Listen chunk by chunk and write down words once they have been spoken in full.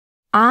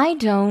I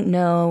don't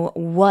know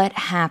what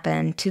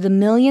happened to the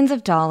millions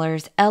of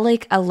dollars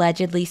Alex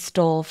allegedly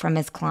stole from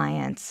his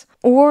clients,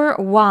 or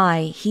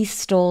why he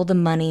stole the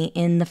money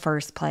in the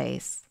first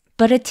place.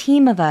 But a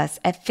team of us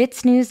at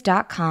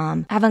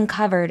FitzNews.com have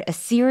uncovered a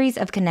series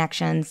of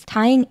connections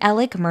tying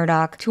Alex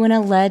Murdaugh to an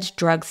alleged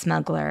drug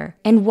smuggler.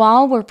 And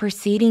while we're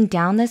proceeding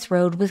down this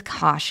road with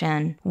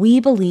caution, we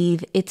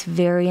believe it's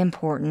very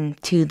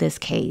important to this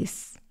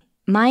case.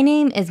 My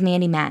name is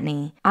Mandy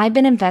Matney. I've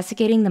been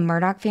investigating the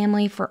Murdaugh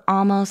family for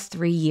almost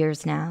 3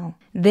 years now.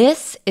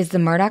 This is the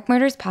Murdaugh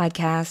Murders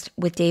Podcast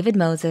with David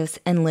Moses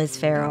and Liz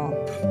Farrell.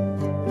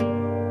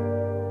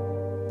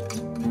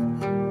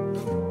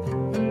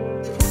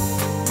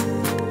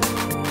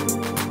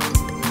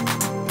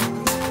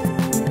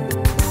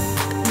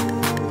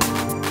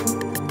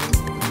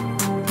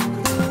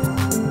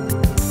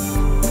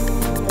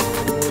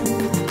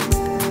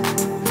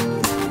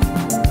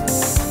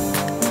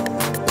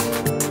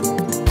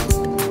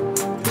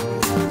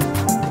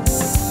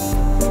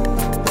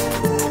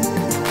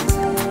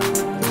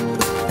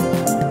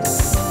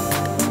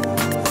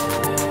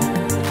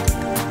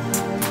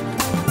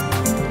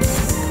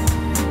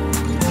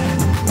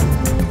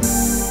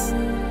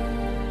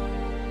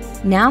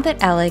 Now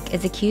that Alex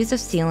is accused of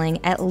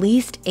stealing at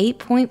least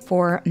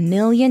 $8.4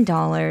 million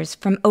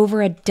from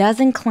over a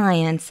dozen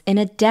clients in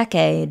a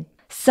decade,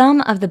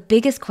 some of the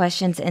biggest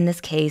questions in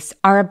this case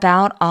are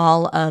about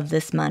all of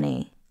this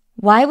money.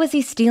 Why was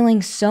he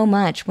stealing so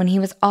much when he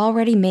was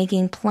already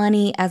making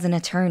plenty as an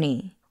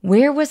attorney?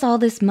 Where was all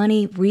this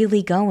money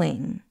really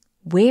going?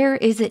 Where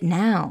is it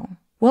now?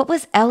 What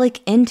was Alex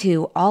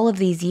into all of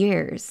these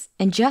years?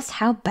 And just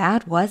how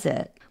bad was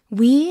it?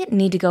 We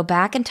need to go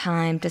back in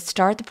time to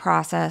start the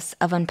process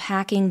of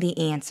unpacking the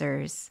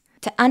answers.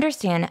 To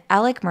understand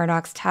Alex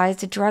Murdaugh's ties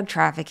to drug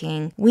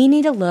trafficking, we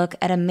need to look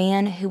at a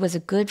man who was a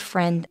good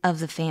friend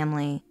of the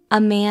family, a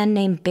man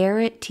named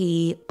Barrett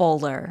T.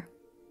 Boulware.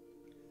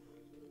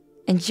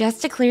 And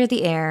just to clear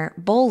the air,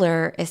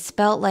 Boulware is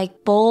spelt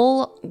like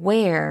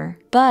Boulware,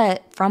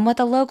 but from what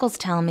the locals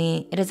tell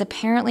me, it is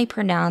apparently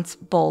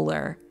pronounced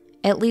Boulware,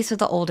 at least with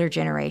the older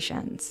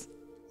generations.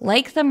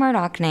 Like the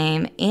Murdaugh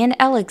name and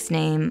Alex's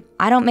name,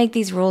 I don't make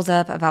these rules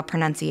up about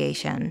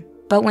pronunciation.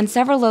 But when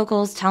several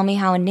locals tell me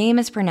how a name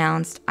is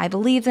pronounced, I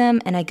believe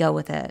them and I go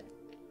with it.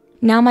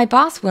 Now, my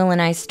boss Will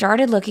and I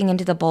started looking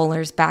into the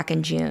Boulwares back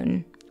in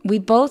June. We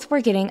both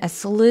were getting a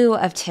slew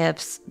of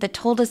tips that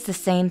told us the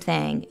same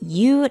thing.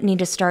 You need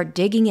to start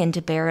digging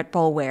into Barrett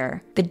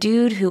Boulware, the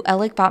dude who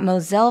Alex bought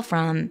Moselle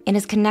from, and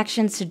his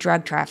connections to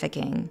drug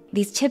trafficking.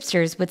 These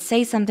tipsters would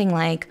say something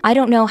like, I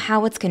don't know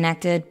how it's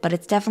connected, but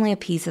it's definitely a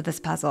piece of this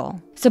puzzle.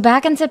 So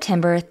back in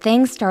September,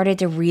 things started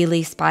to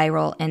really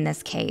spiral in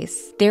this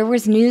case. There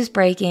was news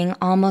breaking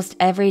almost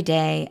every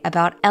day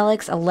about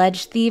Alex's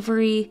alleged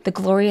thievery, the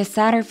Gloria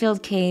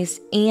Satterfield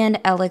case,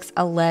 and Alex's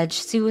alleged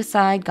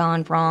suicide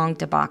gone wrong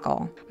debacle.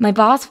 My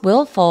boss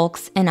Will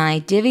Folks and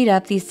I divvied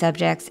up these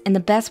subjects in the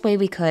best way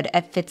we could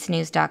at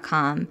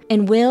FitzNews.com,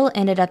 and Will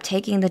ended up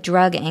taking the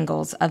drug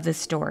angles of this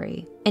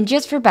story. And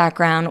just for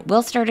background,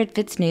 Will started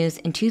Fitz News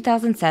in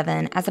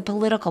 2007 as a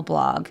political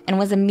blog and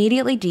was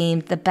immediately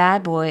deemed the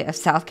bad boy of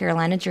South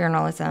Carolina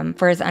journalism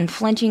for his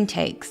unflinching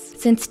takes.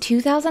 Since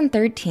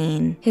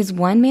 2013, his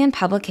one-man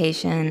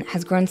publication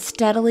has grown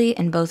steadily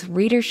in both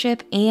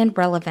readership and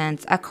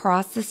relevance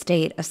across the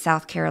state of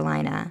South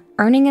Carolina,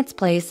 earning its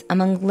place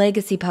among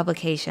legacy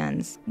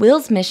publications.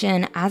 Will's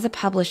mission as a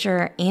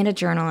publisher and a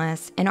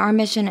journalist, and our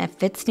mission at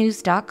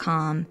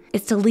FitzNews.com,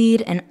 is to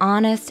lead an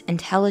honest,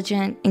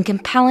 intelligent, and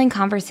compelling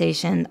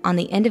conversation on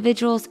the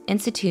individuals,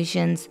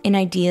 institutions, and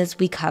ideas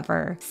we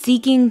cover,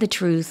 seeking the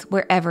truth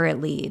wherever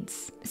it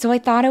leads. So I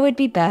thought it would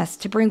be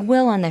best to bring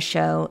Will on the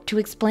show to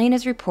explain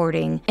his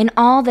reporting and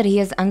all that he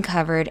has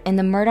uncovered in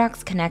the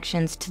Murdaugh's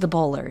connections to the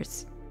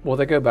Boulwares. Well,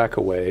 they go back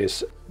a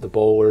ways, the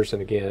Boulwares,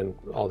 and again,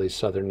 all these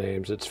southern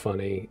names, it's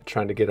funny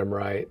trying to get them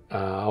right. I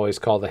always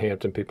call the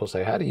Hampton people,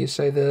 say, how do you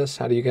say this?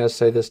 How do you guys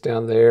say this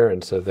down there?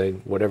 And so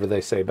whatever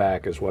they say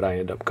back is what I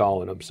end up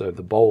calling them. So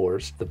the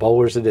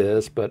Boulwares it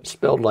is, but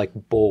spelled like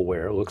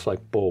Boulware. It looks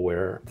like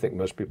Boulware. I think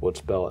most people would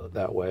spell it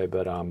that way,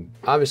 but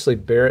obviously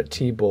Barrett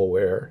T.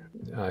 Boulware.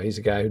 He's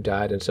a guy who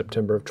died in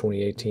September of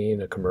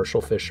 2018, a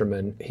commercial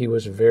fisherman. He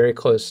was very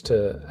close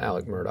to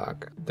Alex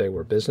Murdaugh. They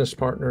were business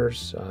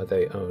partners.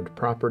 They owned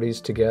properties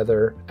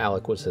together.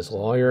 Alex was his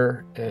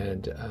lawyer.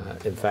 And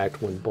in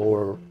fact, when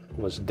Boulware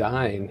was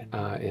dying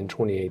in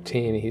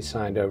 2018, he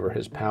signed over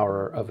his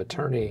power of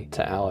attorney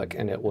to Alex.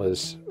 And it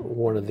was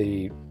one of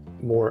the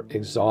more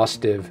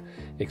exhaustive,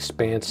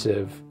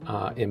 expansive,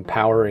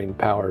 empowering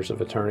powers of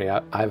attorney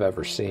I've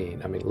ever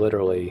seen. I mean,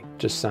 literally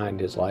just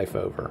signed his life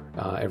over,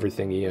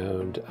 everything he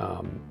owned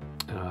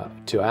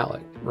to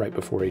Alex right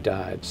before he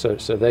died. So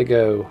they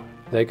go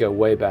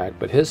way back.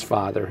 But his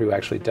father, who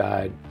actually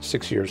died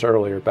 6 years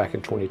earlier, back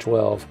in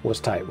 2012, was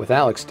tight with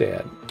Alex's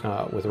dad,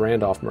 with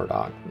Randolph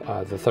Murdaugh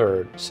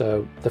III.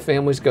 So the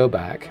families go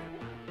back.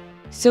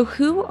 So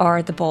who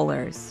are the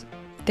Boulwares?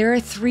 There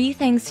are 3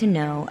 things to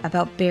know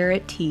about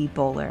Barrett T.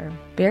 Boulware.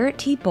 Barrett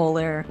T.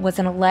 Boulware was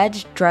an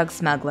alleged drug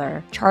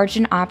smuggler charged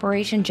in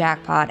Operation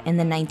Jackpot in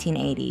the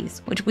 1980s,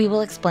 which we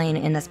will explain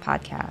in this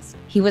podcast.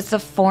 He was the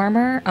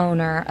former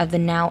owner of the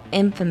now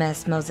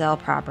infamous Moselle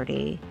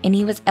property, and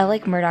he was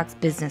Alex Murdaugh's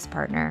business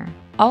partner.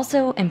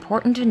 Also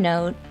important to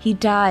note, he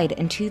died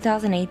in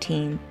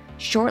 2018,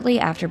 shortly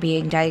after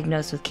being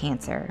diagnosed with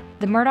cancer.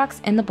 The Murdaughs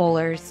and the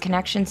Boulwares'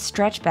 connections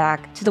stretch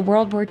back to the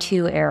World War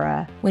II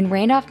era, when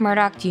Randolph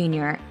Murdaugh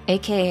Jr.,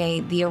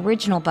 aka the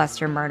original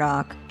Buster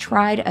Murdaugh,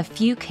 tried a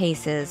few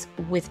cases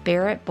with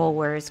Barrett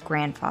Boulware's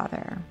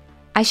grandfather.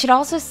 I should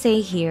also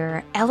say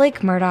here,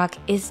 Alex Murdaugh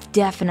is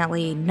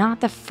definitely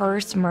not the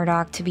first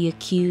Murdaugh to be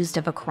accused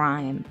of a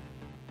crime.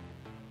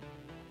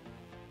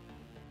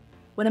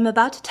 What I'm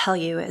about to tell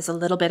you is a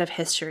little bit of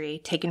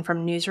history taken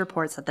from news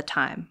reports at the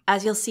time.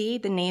 As you'll see,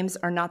 the names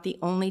are not the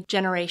only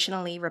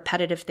generationally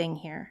repetitive thing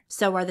here.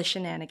 So are the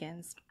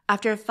shenanigans.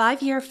 After a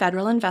 5-year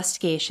federal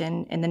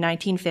investigation in the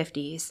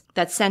 1950s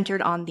that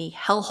centered on the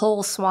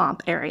Hellhole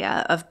Swamp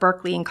area of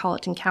Berkeley and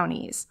Colleton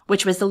counties,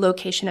 which was the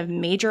location of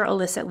major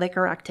illicit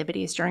liquor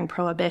activities during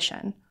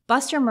Prohibition,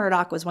 Buster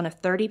Murdaugh was one of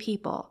 30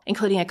 people,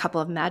 including a couple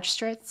of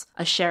magistrates,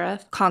 a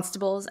sheriff,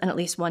 constables, and at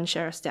least one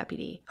sheriff's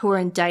deputy, who were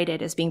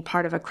indicted as being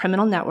part of a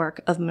criminal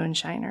network of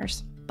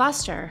moonshiners.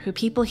 Buster, who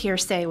people here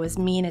say was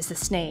mean as a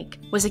snake,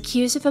 was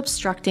accused of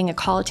obstructing a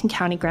Colleton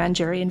County grand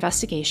jury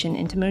investigation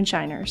into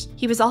moonshiners.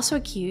 He was also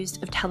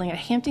accused of telling a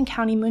Hampton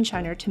County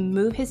moonshiner to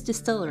move his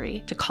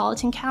distillery to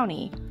Colleton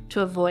County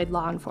to avoid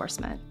law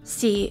enforcement.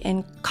 See,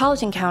 in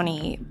Colleton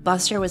County,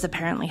 Buster was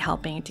apparently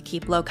helping to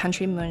keep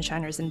low-country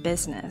moonshiners in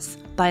business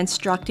by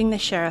instructing the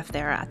sheriff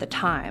there at the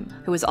time,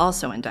 who was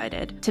also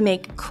indicted, to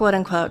make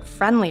quote-unquote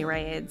friendly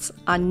raids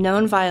on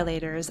known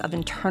violators of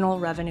internal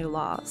revenue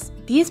laws.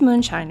 These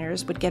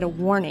moonshiners would get a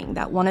warning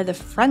that one of the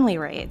friendly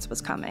raids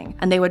was coming,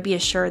 and they would be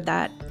assured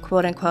that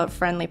quote-unquote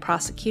friendly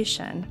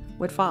prosecution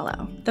would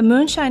follow. The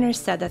moonshiners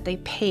said that they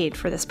paid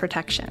for this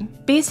protection.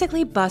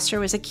 Basically, Buster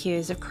was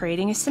accused of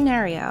creating a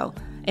scenario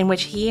in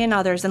which he and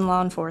others in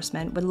law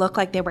enforcement would look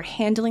like they were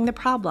handling the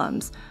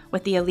problems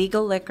with the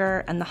illegal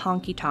liquor and the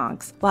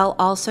honky-tonks, while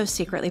also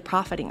secretly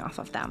profiting off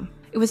of them.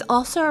 It was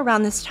also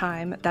around this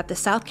time that the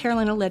South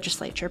Carolina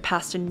legislature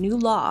passed a new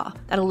law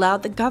that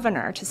allowed the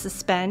governor to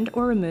suspend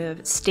or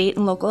remove state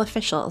and local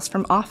officials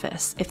from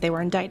office if they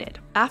were indicted.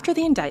 After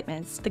the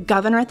indictments, the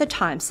governor at the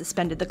time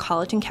suspended the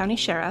Colleton County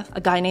sheriff,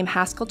 a guy named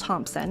Haskell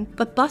Thompson,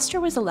 but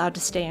Buster was allowed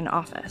to stay in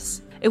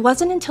office. It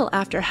wasn't until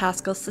after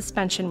Haskell's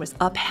suspension was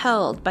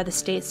upheld by the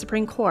state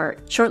Supreme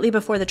Court, shortly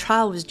before the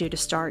trial was due to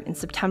start in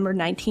September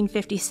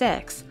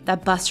 1956,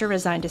 that Buster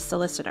resigned as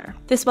solicitor.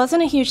 This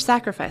wasn't a huge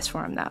sacrifice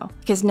for him, though,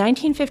 because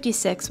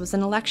 1956 was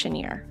an election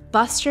year.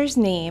 Buster's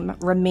name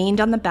remained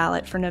on the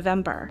ballot for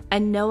November,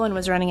 and no one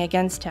was running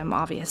against him,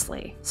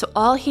 obviously. So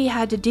all he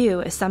had to do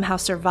is somehow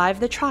survive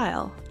the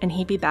trial, and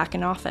he'd be back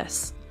in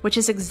office. Which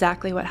is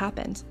exactly what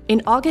happened.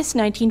 In August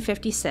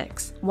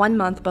 1956, 1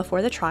 month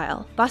before the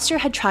trial, Buster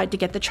had tried to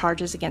get the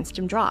charges against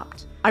him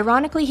dropped.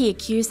 Ironically, he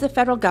accused the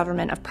federal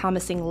government of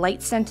promising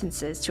light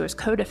sentences to his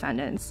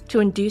co-defendants to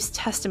induce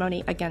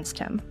testimony against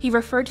him. He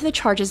referred to the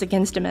charges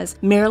against him as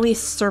merely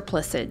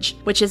surplusage,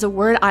 which is a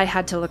word I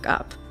had to look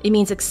up. It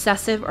means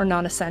excessive or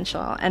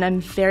non-essential, and I'm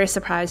very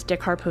surprised Dick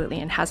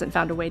Harpootlian hasn't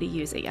found a way to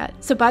use it yet.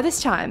 So by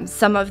this time,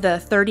 some of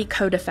the 30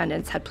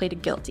 co-defendants had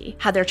pleaded guilty,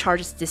 had their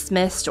charges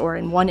dismissed, or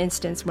in one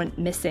instance went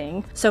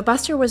missing, so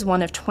Buster was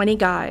one of 20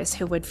 guys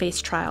who would face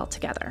trial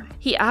together.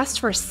 He asked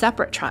for a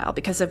separate trial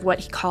because of what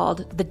he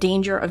called the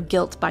danger of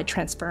guilt by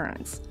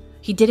transference.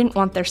 He didn't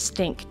want their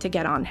stink to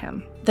get on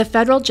him. The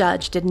federal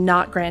judge did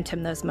not grant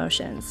him those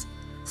motions,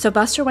 so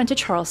Buster went to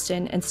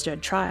Charleston and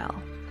stood trial.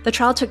 The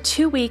trial took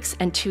 2 weeks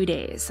and 2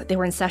 days. They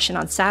were in session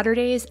on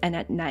Saturdays and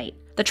at night.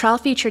 The trial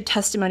featured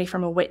testimony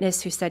from a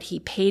witness who said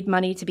he paid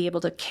money to be able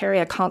to carry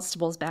a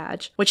constable's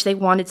badge, which they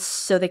wanted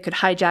so they could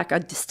hijack a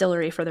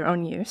distillery for their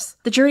own use.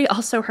 The jury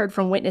also heard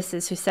from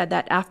witnesses who said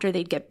that after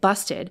they'd get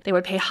busted, they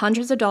would pay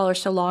hundreds of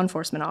dollars to law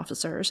enforcement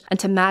officers and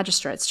to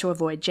magistrates to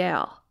avoid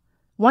jail.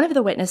 One of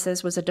the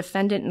witnesses was a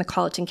defendant in the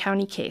Colleton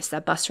County case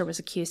that Buster was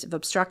accused of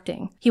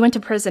obstructing. He went to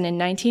prison in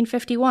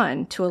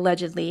 1951 to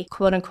allegedly,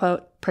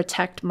 quote-unquote,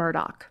 protect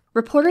Murdaugh.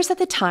 Reporters at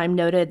the time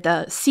noted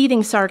the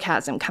seething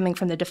sarcasm coming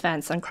from the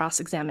defense on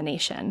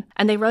cross-examination,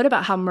 and they wrote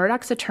about how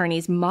Murdaugh's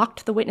attorneys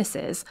mocked the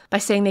witnesses by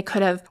saying they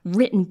could have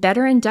written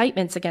better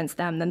indictments against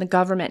them than the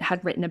government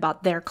had written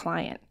about their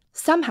client.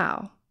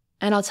 Somehow,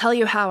 and I'll tell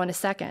you how in a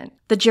second,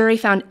 the jury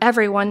found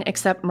everyone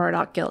except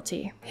Murdaugh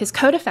guilty. His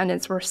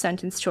co-defendants were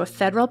sentenced to a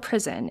federal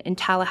prison in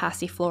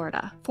Tallahassee,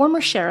 Florida. Former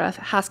Sheriff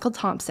Haskell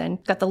Thompson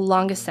got the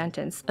longest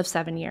sentence of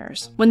 7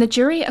 years. When the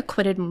jury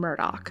acquitted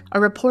Murdaugh,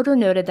 a reporter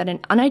noted that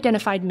an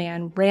unidentified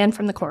man ran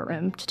from the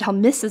courtroom to tell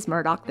Mrs.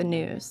 Murdaugh the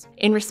news.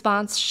 In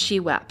response, she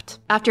wept.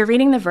 After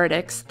reading the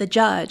verdicts, the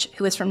judge,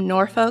 who was from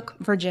Norfolk,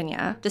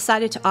 Virginia,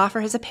 decided to offer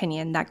his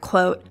opinion that,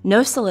 quote,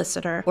 no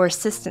solicitor or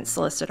assistant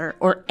solicitor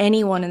or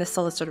anyone in the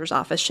solicitor's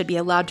Comptroller's Office should be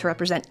allowed to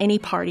represent any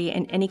party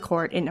in any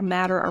court in a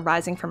matter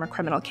arising from a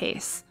criminal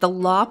case. The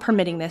law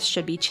permitting this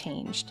should be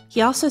changed.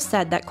 He also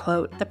said that,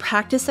 quote, the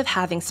practice of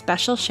having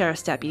special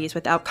sheriff's deputies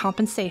without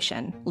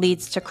compensation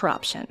leads to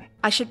corruption.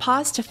 I should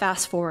pause to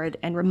fast forward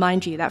and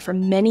remind you that for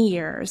many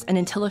years, and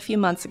until a few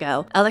months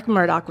ago, Alex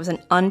Murdaugh was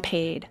an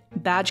unpaid,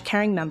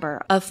 badge-carrying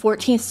member of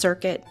 14th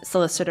Circuit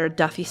Solicitor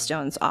Duffy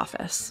Stone's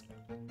office.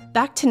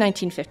 Back to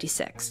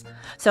 1956.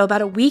 So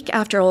about a week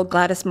after old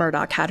Gladys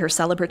Murdaugh had her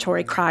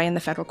celebratory cry in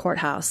the federal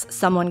courthouse,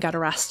 someone got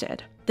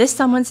arrested. This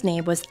someone's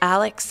name was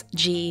Alex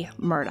G.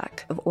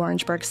 Murdaugh of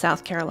Orangeburg,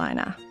 South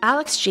Carolina.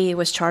 Alex G.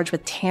 was charged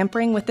with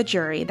tampering with the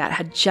jury that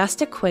had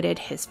just acquitted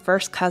his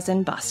first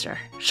cousin, Buster.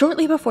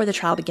 Shortly before the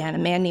trial began, a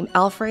man named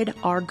Alfred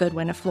R.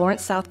 Goodwin of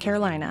Florence, South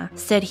Carolina,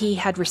 said he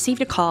had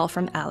received a call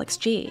from Alex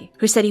G.,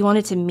 who said he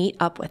wanted to meet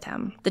up with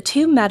him. The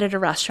two met at a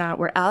restaurant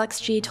where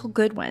Alex G. told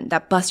Goodwin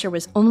that Buster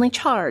was only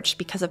charged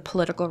because of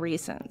political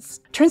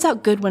reasons. Turns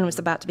out Goodwin was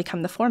about to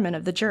become the foreman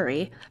of the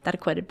jury that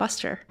acquitted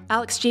Buster.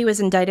 Alex G. was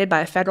indicted by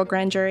a federal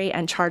grand jury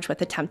and charged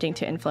with attempting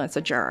to influence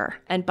a juror,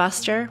 and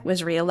Buster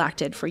was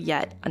reelected for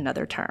yet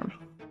another term.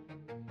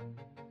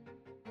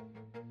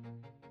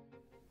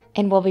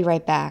 And we'll be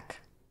right back.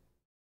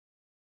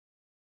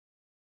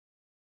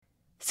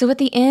 So at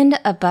the end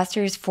of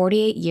Buster's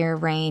 48-year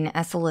reign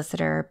as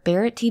solicitor,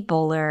 Barrett T.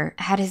 Boulware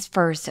had his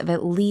first of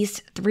at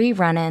least 3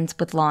 run-ins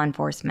with law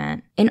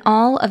enforcement. In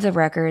all of the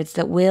records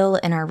that Will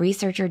and our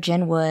researcher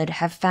Jenn Wood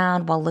have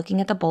found while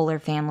looking at the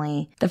Boulware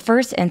family, the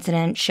first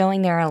incident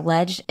showing their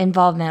alleged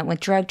involvement with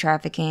drug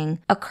trafficking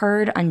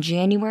occurred on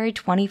January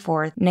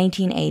 24,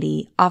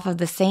 1980, off of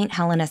the St.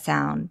 Helena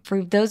Sound.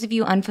 For those of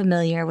you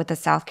unfamiliar with the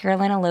South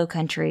Carolina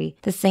Lowcountry,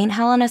 the St.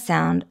 Helena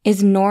Sound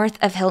is north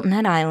of Hilton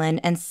Head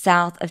Island and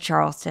south of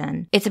Charleston.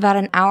 It's about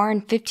an hour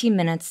and 15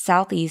 minutes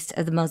southeast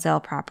of the Moselle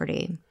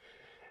property.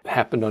 It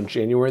happened on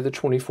January the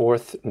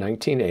 24th,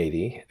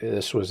 1980.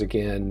 This was,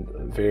 again,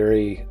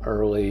 very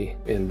early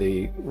in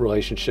the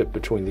relationship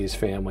between these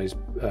families.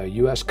 A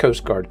U.S.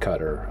 Coast Guard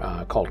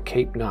cutter called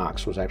Cape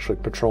Knox was actually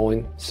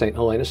patrolling St.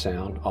 Helena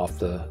Sound off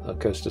the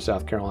coast of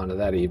South Carolina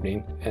that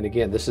evening. And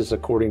again, this is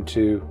according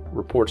to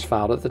reports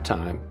filed at the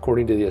time.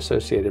 According to the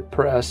Associated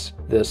Press,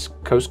 this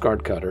Coast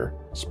Guard cutter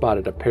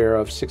spotted a pair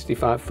of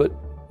 65-foot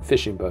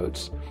fishing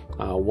boats,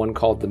 one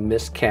called the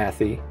Miss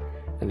Kathy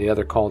and the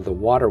other called the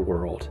Water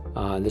World.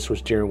 And this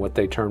was during what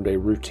they termed a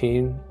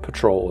routine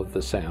patrol of the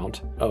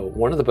Sound.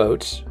 One of the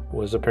boats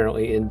was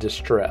apparently in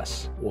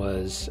distress,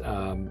 was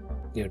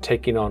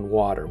taking on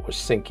water, was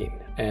sinking.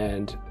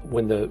 And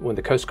when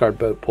the Coast Guard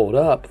boat pulled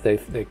up, they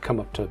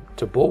come up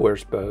to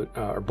Boulware's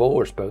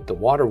boat, the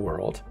Water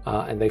World,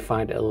 and they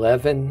find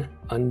 11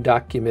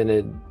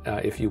 undocumented,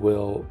 if you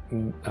will,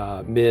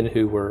 men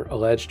who were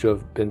alleged to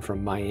have been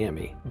from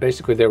Miami.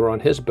 Basically, they were on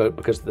his boat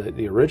because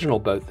the original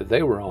boat that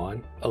they were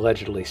on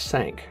allegedly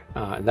sank.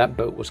 And that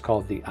boat was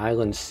called the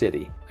Island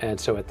City. And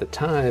so at the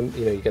time,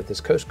 you got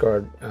this Coast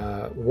Guard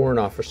warrant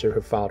officer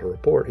who filed a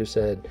report who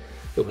said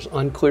it was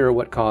unclear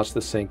what caused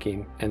the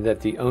sinking and that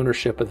the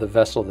ownership of the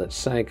vessel that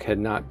sank had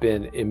not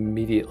been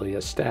immediately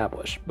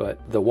established. But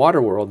the Water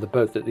World, the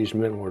boat that these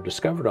men were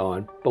discovered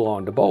on,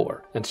 belonged to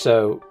Boulware. And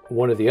so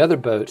one of the other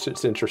boats,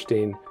 it's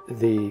interesting,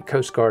 the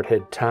Coast Guard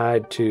had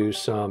tied to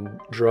some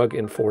drug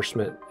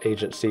enforcement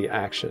agency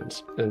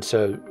actions. And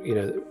so,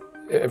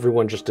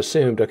 everyone just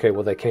assumed, okay,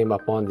 well, they came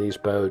up on these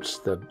boats,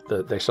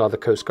 they saw the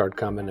Coast Guard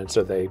coming, and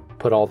so they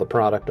put all the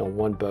product on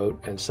one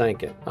boat and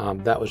sank it.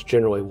 That was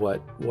generally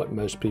what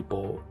most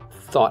people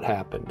thought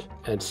happened.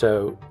 And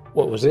so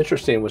what was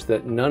interesting was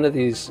that none of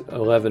these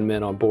 11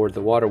 men on board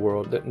the Water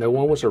World, that no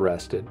one was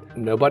arrested,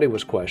 nobody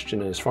was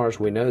questioned, and as far as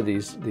we know,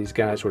 these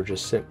guys were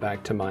just sent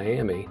back to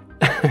Miami,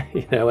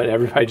 and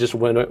everybody just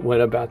went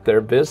about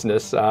their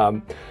business.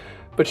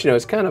 But,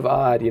 it's kind of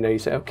odd, you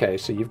say, okay,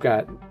 so you've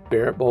got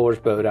Barrett Boulware's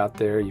boat out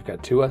there, you've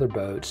got 2 other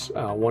boats,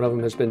 one of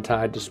them has been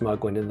tied to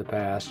smuggling in the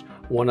past,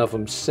 one of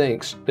them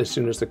sinks as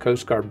soon as the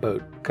Coast Guard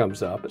boat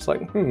comes up. It's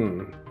like,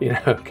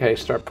 okay,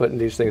 start putting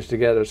these things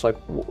together. It's like,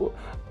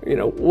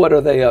 what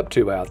are they up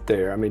to out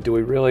there? I mean, do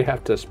we really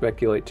have to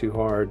speculate too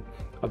hard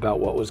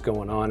about what was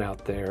going on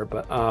out there?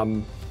 But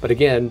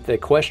again, they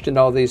questioned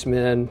all these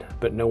men,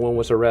 but no one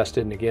was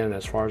arrested. And again,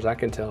 as far as I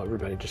can tell,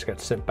 everybody just got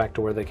sent back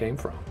to where they came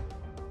from.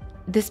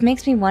 This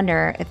makes me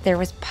wonder if there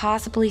was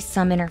possibly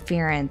some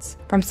interference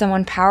from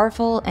someone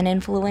powerful and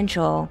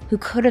influential who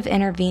could have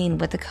intervened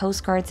with the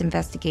Coast Guard's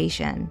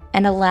investigation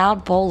and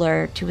allowed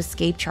Boulware to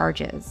escape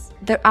charges.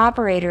 The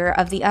operator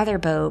of the other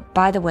boat,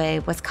 by the way,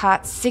 was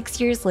caught 6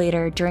 years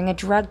later during a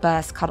drug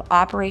bust called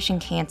Operation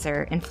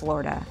Cancer in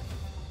Florida.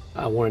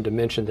 I wanted to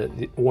mention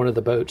that one of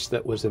the boats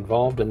that was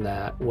involved in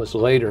that was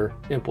later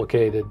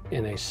implicated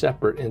in a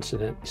separate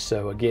incident.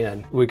 So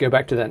again, we go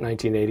back to that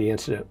 1980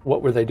 incident.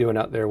 What were they doing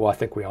out there? Well, I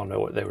think we all know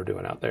what they were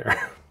doing out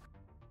there.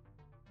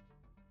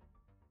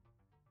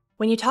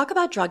 When you talk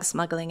about drug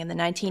smuggling in the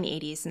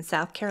 1980s in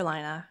South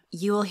Carolina,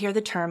 you will hear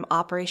the term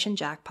Operation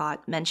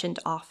Jackpot mentioned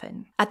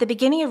often. At the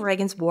beginning of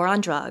Reagan's war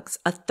on drugs,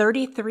 a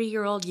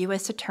 33-year-old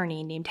U.S.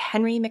 attorney named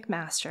Henry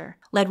McMaster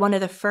led one of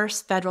the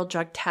first federal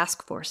drug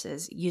task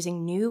forces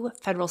using new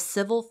federal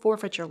civil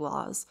forfeiture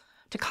laws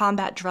to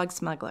combat drug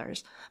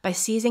smugglers by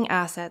seizing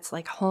assets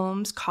like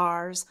homes,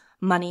 cars,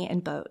 money,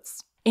 and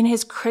boats. In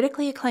his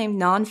critically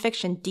acclaimed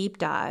nonfiction deep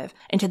dive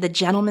into the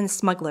gentlemen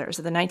smugglers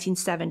of the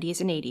 1970s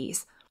and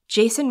 80s,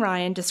 Jason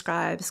Ryan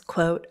describes,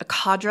 quote, a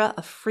cadre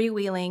of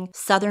freewheeling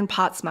Southern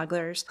pot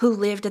smugglers who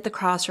lived at the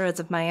crossroads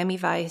of Miami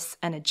Vice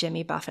and a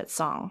Jimmy Buffett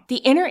song.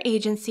 The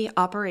interagency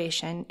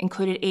operation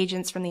included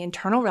agents from the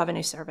Internal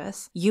Revenue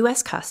Service,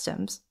 U.S.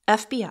 Customs,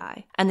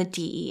 FBI, and the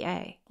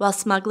DEA. While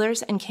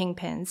smugglers and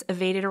kingpins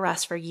evaded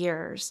arrest for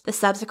years, the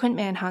subsequent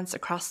manhunts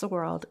across the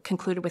world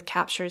concluded with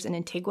captures in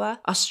Antigua,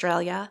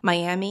 Australia,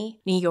 Miami,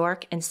 New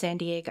York, and San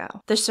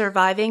Diego. The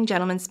surviving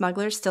gentlemen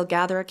smugglers still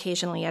gather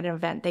occasionally at an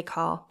event they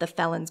call the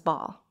Felon's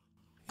Ball.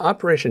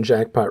 Operation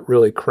Jackpot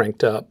really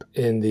cranked up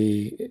in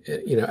the,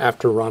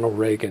 after Ronald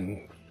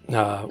Reagan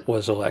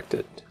was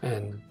elected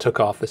and took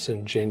office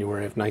in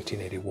January of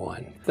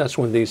 1981. That's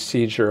when these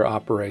seizure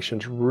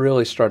operations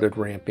really started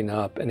ramping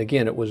up. And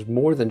again, it was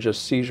more than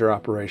just seizure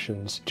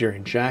operations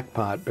during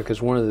Jackpot,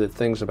 because one of the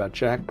things about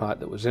Jackpot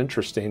that was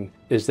interesting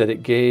is that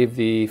it gave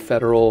the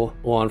federal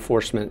law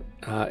enforcement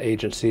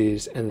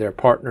agencies and their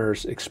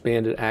partners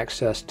expanded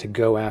access to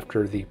go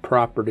after the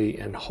property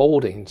and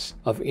holdings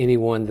of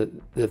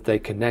anyone that they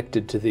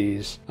connected to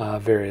these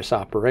various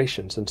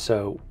operations. And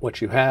so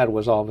what you had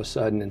was, all of a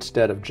sudden,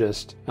 instead of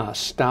just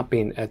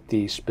stopping at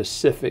the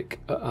specific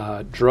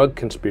drug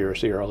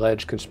conspiracy or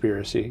alleged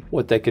conspiracy,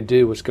 what they could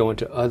do was go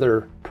into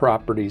other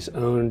properties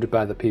owned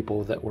by the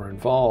people that were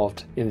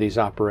involved in these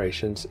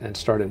operations and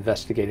start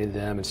investigating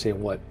them and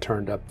seeing what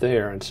turned up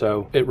there. And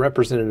so it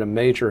represented a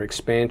major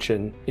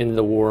expansion in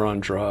the war on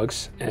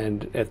drugs.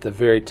 And at the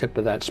very tip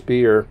of that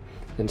spear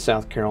in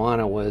South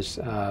Carolina was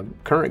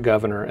current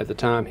governor at the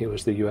time. He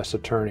was the U.S.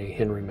 Attorney,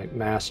 Henry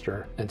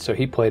McMaster. And so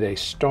he played a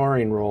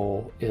starring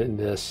role in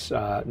this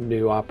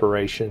new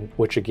operation,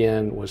 which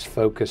again was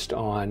focused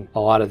on a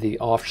lot of the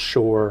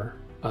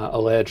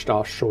alleged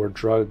offshore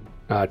drug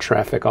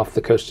traffic off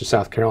the coast of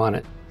South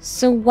Carolina.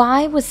 So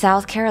why was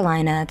South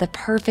Carolina the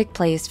perfect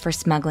place for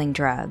smuggling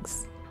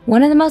drugs?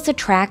 One of the most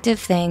attractive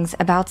things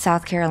about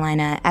South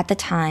Carolina at the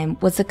time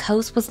was the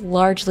coast was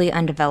largely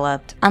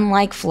undeveloped,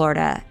 unlike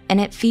Florida,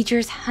 and it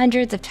features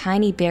hundreds of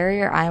tiny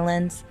barrier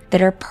islands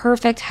that are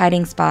perfect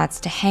hiding spots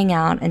to hang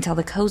out until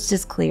the coast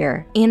is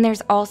clear. And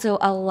there's also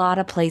a lot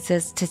of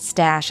places to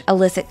stash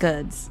illicit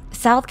goods.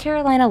 South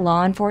Carolina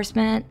law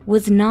enforcement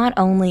was not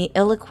only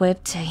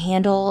ill-equipped to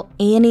handle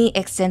any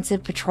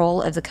extensive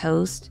patrol of the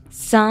coast,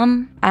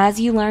 some, as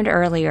you learned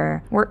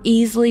earlier, were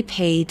easily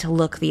paid to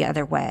look the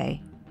other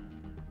way.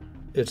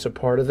 It's a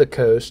part of the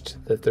coast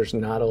that there's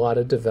not a lot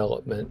of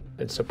development.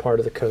 It's a part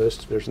of the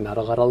coast there's not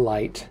a lot of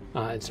light.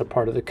 It's a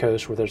part of the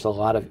coast where there's a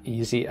lot of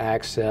easy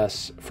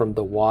access from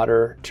the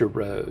water to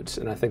roads.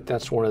 And I think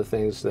that's one of the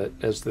things that,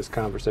 as this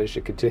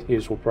conversation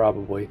continues, we'll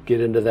probably get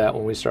into that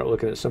when we start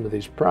looking at some of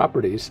these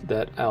properties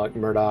that Alex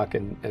Murdaugh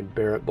and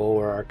Barrett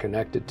Boulware are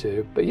connected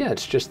to. But yeah,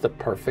 it's just the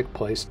perfect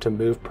place to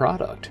move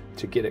product,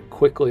 to get it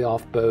quickly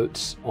off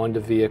boats,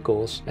 onto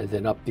vehicles, and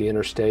then up the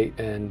interstate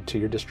and to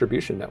your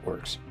distribution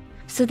networks.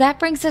 So that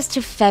brings us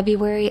to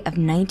February of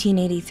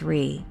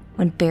 1983,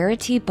 when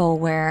Barrett T.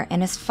 Boulware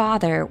and his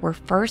father were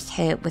first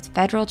hit with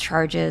federal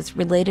charges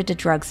related to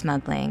drug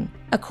smuggling.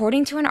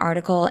 According to an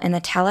article in the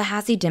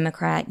Tallahassee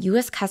Democrat,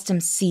 U.S.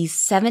 Customs seized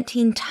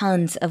 17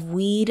 tons of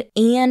weed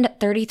and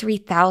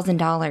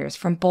 $33,000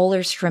 from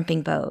Boulware's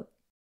shrimping boat.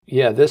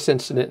 Yeah, this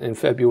incident in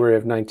February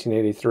of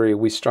 1983,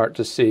 we start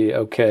to see,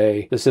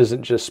 okay, this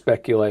isn't just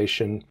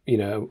speculation.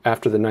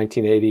 After the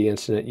 1980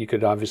 incident, you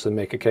could obviously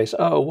make a case,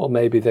 oh, well,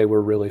 maybe they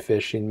were really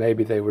fishing,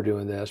 maybe they were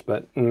doing this.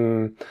 But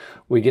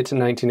we get to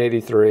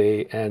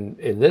 1983, and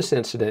in this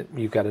incident,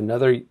 you've got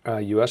another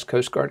U.S.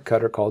 Coast Guard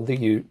cutter called the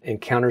Ute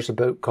encounters a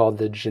boat called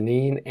the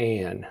Jean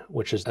Ann,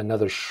 which is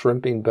another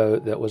shrimping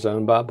boat that was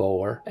owned by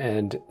Boulware.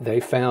 And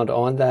they found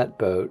on that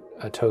boat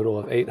a total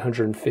of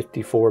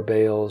 854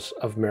 bales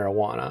of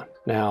marijuana.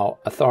 Now,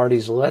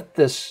 authorities let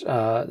this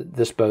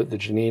boat, the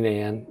Jean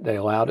Ann, they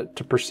allowed it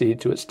to proceed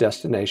to its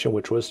destination,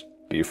 which was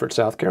Beaufort,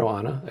 South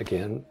Carolina,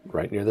 again,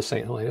 right near the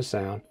St. Helena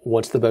Sound.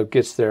 Once the boat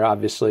gets there,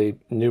 obviously,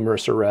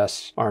 numerous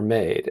arrests are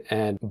made.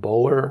 And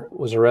Boulware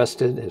was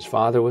arrested, his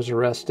father was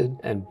arrested,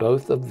 and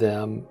both of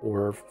them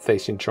were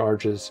facing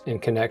charges in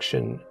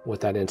connection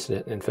with that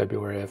incident in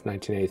February of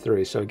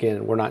 1983. So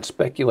again, we're not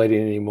speculating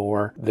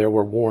anymore. There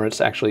were warrants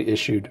actually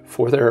issued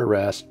for their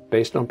arrest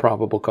based on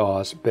probable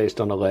cause,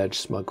 based on alleged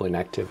smuggling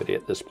activity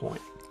at this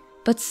point.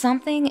 But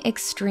something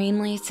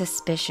extremely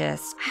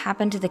suspicious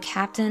happened to the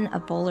captain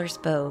of Boulware's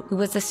boat, who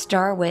was a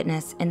star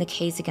witness in the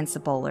case against the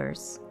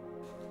Boulwares.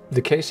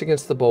 The case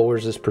against the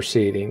Boulwares is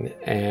proceeding,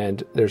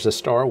 and there's a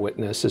star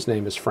witness. His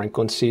name is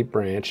Franklin C.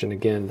 Branch. And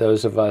again,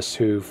 those of us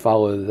who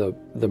follow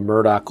the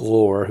Murdaugh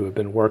lore, who have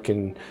been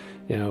working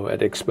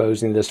at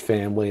exposing this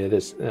family, at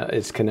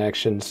its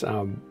connections.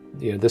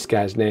 This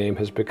guy's name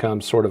has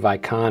become sort of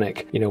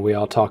iconic. We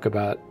all talk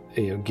about,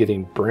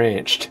 getting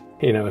branched,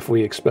 if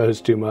we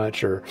expose too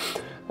much or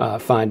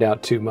find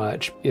out too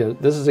much.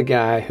 This is a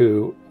guy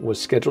who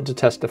was scheduled to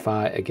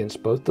testify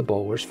against both the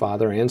Boulwers,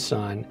 father and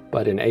son,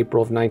 but in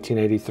April of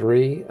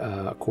 1983,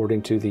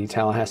 according to the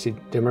Tallahassee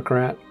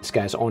Democrat, this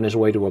guy's on his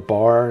way to a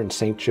bar in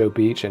St. Joe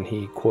Beach, and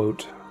he,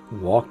 quote,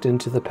 walked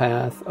into the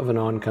path of an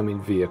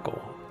oncoming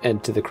vehicle.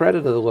 And to the credit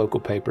of the local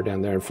paper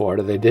down there in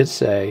Florida, they did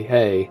say,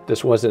 hey,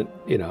 this wasn't,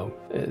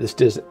 this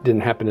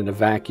didn't happen in a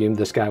vacuum.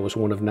 This guy was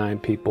one of 9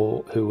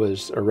 people who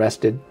was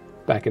arrested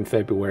back in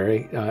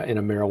February in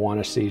a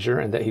marijuana seizure,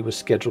 and that he was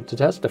scheduled to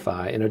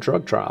testify in a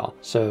drug trial.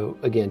 So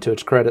again, to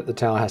its credit, the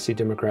Tallahassee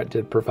Democrat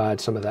did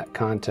provide some of that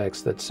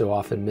context that's so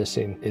often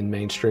missing in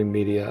mainstream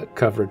media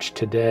coverage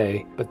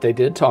today. But they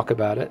did talk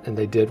about it, and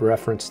they did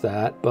reference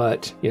that.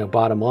 But,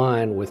 bottom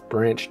line, with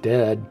Branch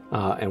dead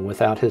and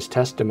without his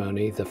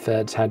testimony, the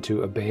feds had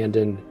to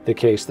abandon the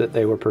case that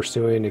they were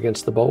pursuing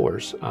against the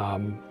Boulwers.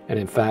 And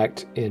in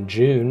fact, in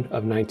June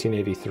of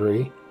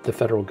 1983, the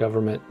federal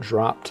government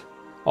dropped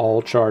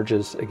all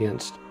charges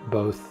against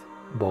both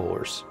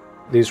Boulwers.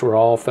 These were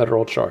all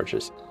federal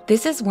charges.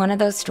 This is one of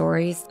those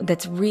stories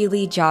that's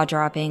really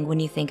jaw-dropping when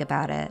you think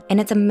about it. And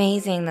it's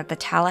amazing that the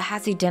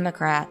Tallahassee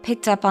Democrat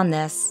picked up on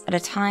this at a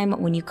time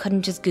when you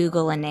couldn't just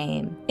Google a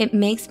name. It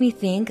makes me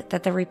think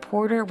that the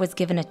reporter was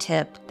given a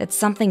tip that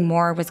something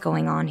more was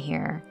going on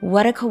here.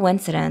 What a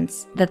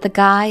coincidence that the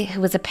guy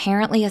who was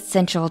apparently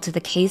essential to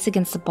the case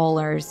against the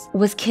Boulwers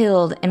was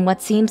killed in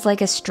what seems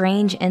like a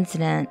strange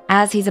incident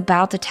as he's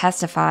about to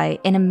testify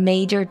in a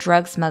major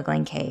drug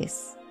smuggling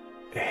case.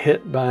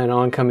 Hit by an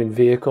oncoming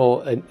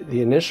vehicle.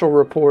 The initial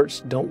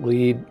reports don't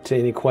lead to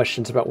any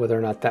questions about whether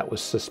or not that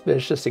was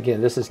suspicious. Again,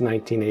 this is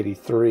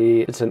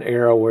 1983. It's an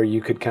era where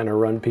you could kind of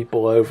run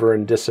people over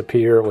and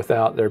disappear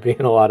without there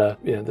being a lot of,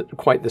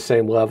 quite the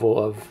same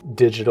level of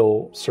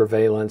digital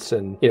surveillance.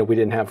 And, we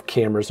didn't have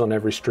cameras on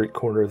every street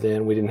corner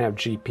then. We didn't have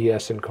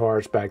GPS in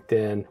cars back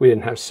then. We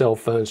didn't have cell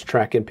phones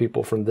tracking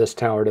people from this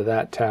tower to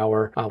that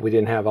tower. We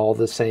didn't have all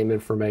the same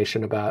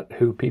information about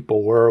who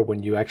people were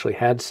when you actually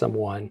had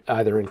someone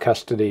either in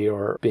custody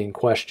or being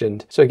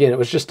questioned. So again, it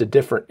was just a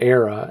different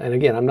era. And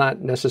again, I'm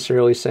not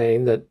necessarily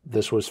saying that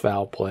this was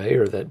foul play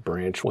or that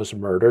Branch was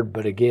murdered,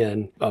 but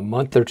again, a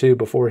month or two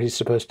before he's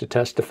supposed to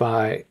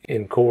testify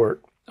in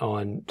court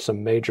on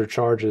some major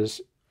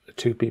charges,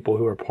 2 people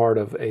who are part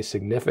of a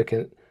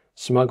significant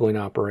smuggling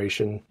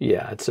operation,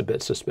 yeah, it's a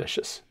bit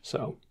suspicious.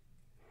 So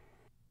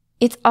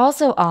it's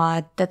also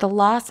odd that the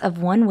loss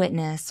of one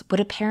witness would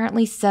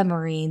apparently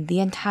submarine the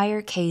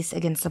entire case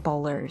against the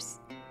Boulwers.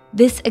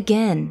 This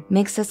again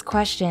makes us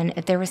question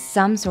if there was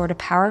some sort of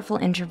powerful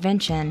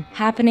intervention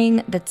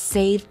happening that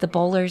saved the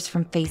Boulwers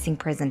from facing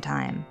prison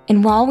time.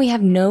 And while we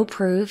have no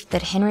proof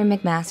that Henry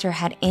McMaster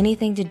had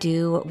anything to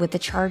do with the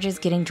charges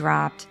getting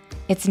dropped,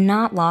 it's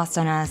not lost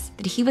on us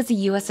that he was a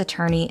U.S.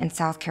 attorney in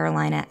South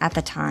Carolina at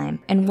the time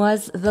and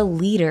was the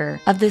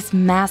leader of this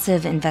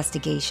massive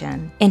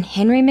investigation. And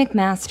Henry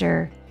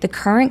McMaster, the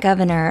current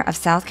governor of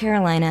South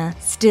Carolina,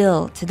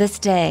 still to this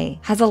day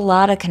has a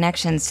lot of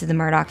connections to the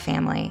Murdaugh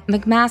family.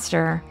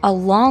 McMaster,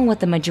 along with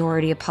the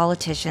majority of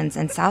politicians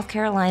in South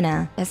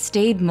Carolina, has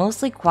stayed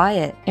mostly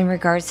quiet in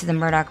regards to the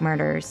Murdaugh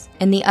murders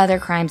and the other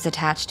crimes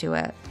attached to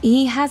it.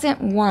 He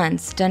hasn't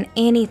once done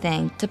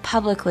anything to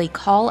publicly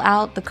call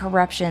out the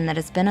corruption that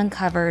has been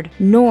uncovered,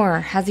 nor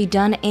has he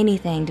done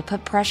anything to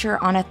put pressure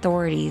on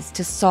authorities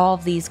to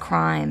solve these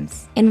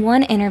crimes. In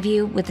one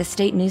interview with the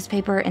state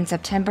newspaper in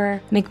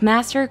September,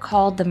 McMaster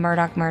called the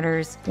Murdaugh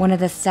murders one of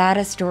the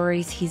saddest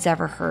stories he's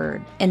ever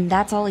heard, and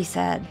that's all he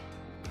said.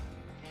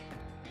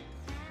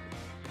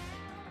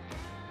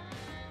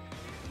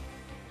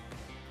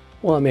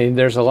 Well, I mean,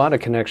 there's a lot of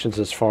connections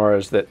as far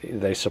as that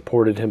they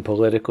supported him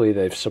politically,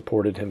 they've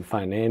supported him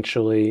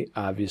financially.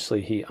 Obviously,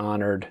 he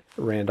honored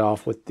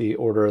Randolph with the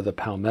Order of the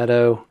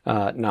Palmetto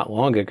not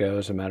long ago.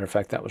 As a matter of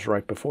fact, that was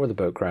right before the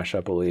boat crash,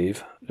 I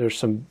believe. There's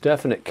some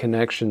definite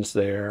connections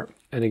there.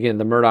 And again,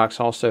 the Murdaughs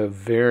also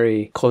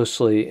very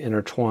closely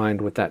intertwined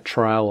with that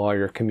trial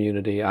lawyer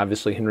community.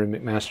 Obviously, Henry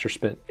McMaster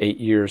spent 8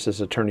 years as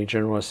Attorney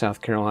General of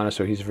South Carolina,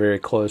 so he's very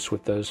close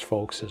with those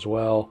folks as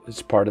well.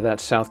 It's part of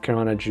that South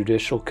Carolina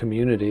judicial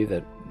community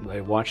that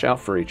they watch out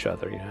for each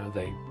other,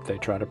 they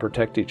try to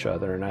protect each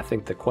other. And I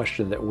think the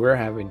question that we're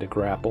having to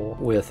grapple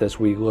with as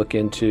we look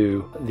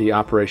into the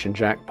Operation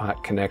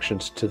Jackpot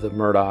connections to the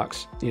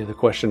Murdaughs, the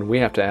question we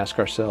have to ask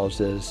ourselves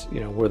is,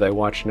 were they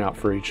watching out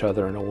for each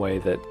other in a way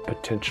that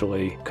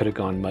potentially could have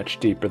gone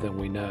much deeper than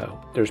we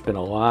know? There's been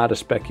a lot of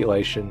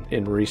speculation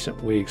in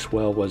recent weeks.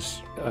 Well,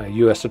 was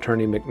U.S.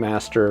 Attorney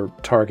McMaster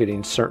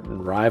targeting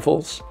certain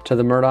rivals to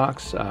the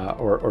Murdaughs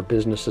or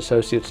business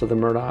associates of the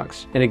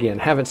Murdaughs? And again,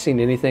 haven't seen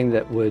anything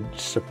that would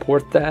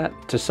support that.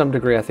 To some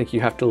degree, I think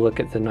you have to look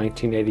at the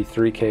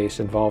 1983 case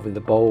involving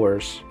the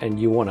Boulwers, and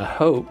you want to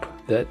hope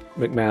that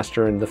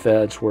McMaster and the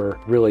feds were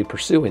really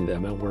pursuing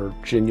them and were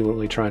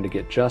genuinely trying to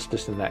get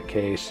justice in that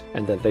case,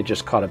 and that they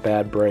just caught a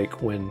bad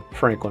break when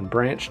Franklin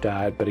Branch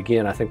died. But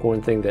again, I think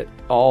one thing that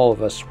all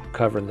of us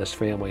covering this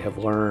family have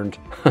learned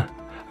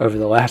over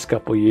the last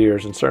couple of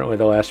years, and certainly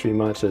the last few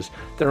months, is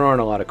there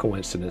aren't a lot of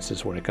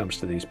coincidences when it comes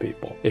to these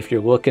people. If you're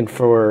looking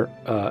for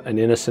an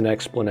innocent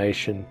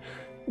explanation,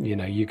 you're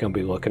going to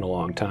be looking a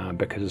long time,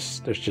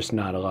 because there's just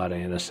not a lot of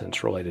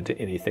innocence related to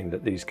anything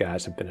that these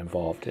guys have been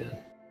involved in.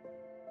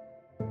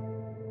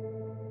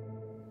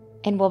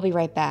 And we'll be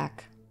right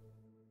back.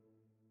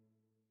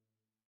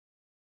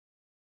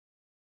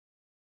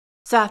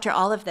 So after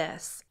all of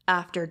this,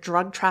 after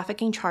drug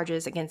trafficking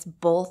charges against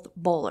both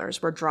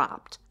Bowlers were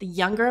dropped, the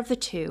younger of the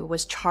two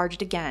was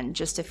charged again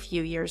just a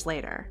few years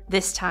later,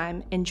 this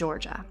time in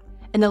Georgia.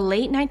 In the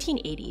late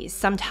 1980s,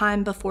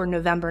 sometime before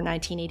November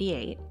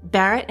 1988,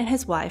 Barrett and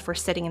his wife were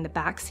sitting in the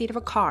back seat of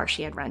a car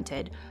she had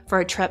rented for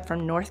a trip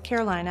from North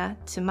Carolina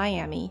to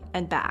Miami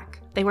and back.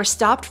 They were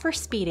stopped for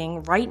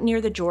speeding right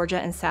near the Georgia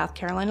and South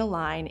Carolina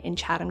line in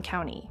Chatham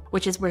County,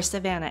 which is where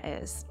Savannah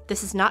is.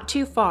 This is not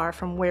too far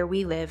from where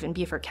we live in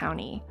Beaufort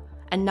County,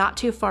 and not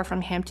too far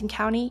from Hampton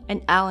County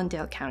and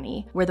Allendale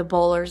County, where the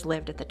Bowlers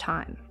lived at the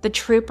time. The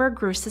trooper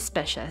grew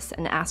suspicious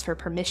and asked for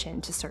permission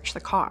to search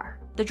the car.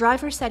 The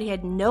driver said he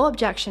had no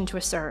objection to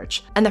a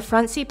search, and the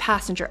front seat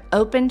passenger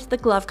opened the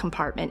glove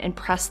compartment and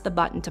pressed the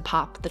button to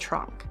pop the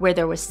trunk, where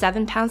there was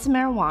 7 pounds of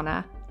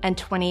marijuana and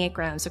 28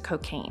 grams of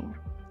cocaine.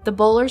 The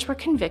Bowlers were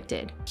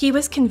convicted. He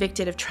was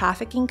convicted of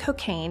trafficking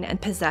cocaine and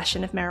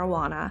possession of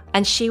marijuana,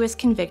 and she was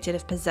convicted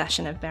of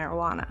possession of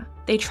marijuana.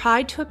 They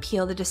tried to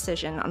appeal the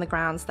decision on the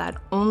grounds that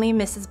only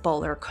Mrs.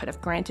 Bowler could have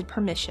granted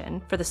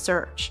permission for the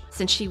search,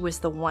 since she was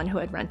the one who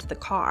had rented the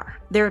car.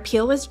 Their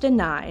appeal was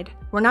denied.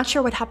 We're not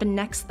sure what happened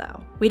next,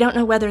 though. We don't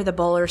know whether the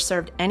Bowlers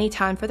served any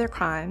time for their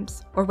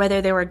crimes, or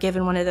whether they were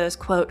given one of those,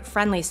 quote,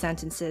 friendly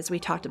sentences we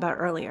talked about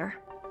earlier.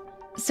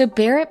 So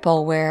Barrett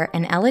Boulware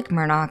and Alex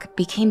Murdaugh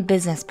became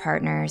business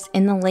partners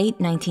in the late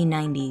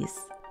 1990s.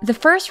 The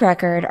first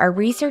record our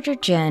researcher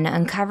Jenn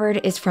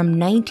uncovered is from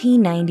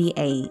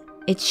 1998.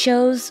 It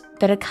shows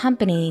that a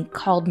company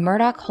called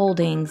Murdaugh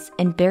Holdings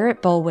and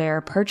Barrett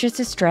Boulware purchased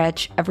a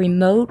stretch of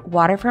remote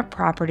waterfront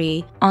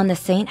property on the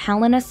St.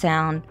 Helena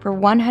Sound for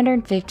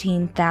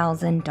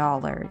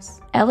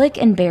 $115,000. Alex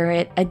and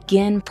Barrett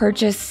again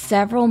purchased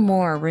several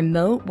more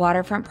remote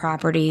waterfront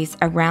properties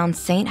around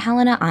St.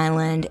 Helena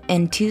Island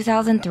in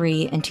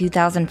 2003 and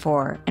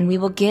 2004, and we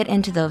will get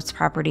into those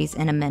properties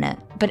in a minute.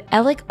 But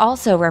Alex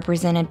also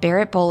represented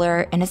Barrett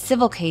Bowler in a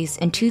civil case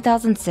in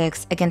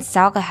 2006 against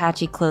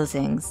Salkehatchie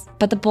Closings.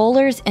 But the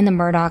Bowlers and the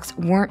Murdaughs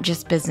weren't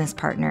just business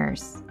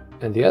partners.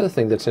 And the other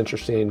thing that's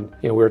interesting,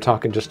 we were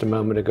talking just a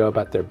moment ago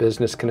about their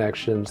business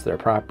connections, their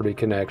property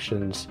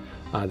connections,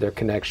 their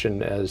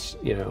connection as,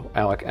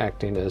 Alex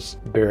acting as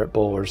Barrett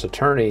Bowler's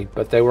attorney,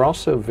 but they were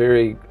also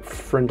very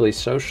friendly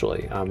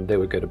socially. They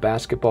would go to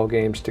basketball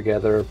games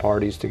together,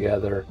 parties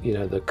together.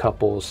 The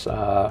couples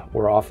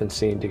were often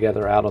seen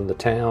together out on the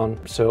town.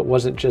 So it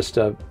wasn't just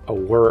a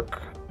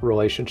work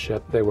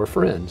relationship, they were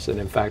friends. And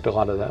in fact, a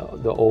lot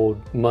of the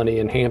old money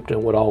in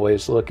Hampton would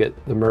always look at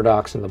the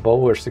Murdaughs and the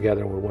Bowlers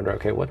together and would wonder,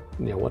 okay,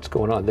 what's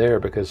going on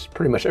there? Because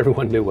pretty much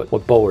everyone knew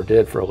what Bowler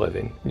did for a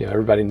living.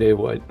 Everybody knew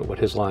what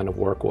his line of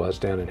work was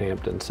down in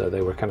Hampton, so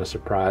they were kind of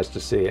surprised to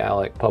see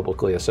Alex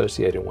publicly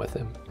associated with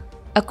him.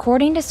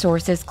 According to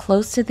sources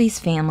close to these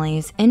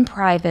families, in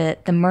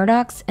private, the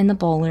Murdaughs and the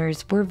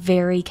Bowlers were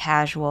very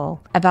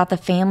casual about the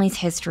family's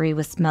history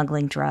with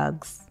smuggling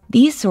drugs.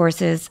 These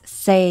sources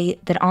say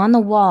that on the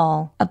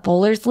wall of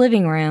Bowler's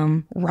living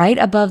room, right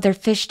above their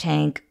fish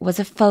tank, was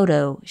a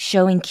photo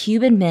showing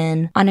Cuban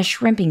men on a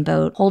shrimping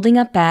boat holding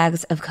up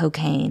bags of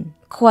cocaine.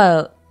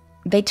 Quote,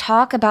 "They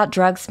talk about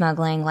drug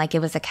smuggling like it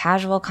was a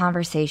casual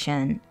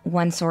conversation,"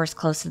 one source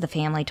close to the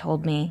family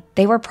told me.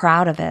 They were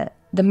proud of it.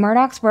 The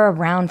Murdaughs were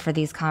around for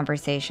these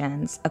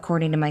conversations,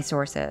 according to my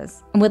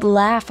sources, and would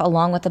laugh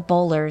along with the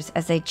Bowlers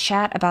as they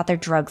chat about their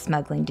drug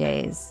smuggling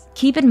days.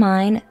 Keep in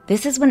mind,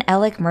 this is when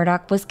Alex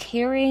Murdaugh was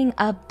carrying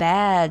a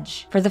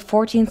badge for the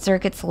 14th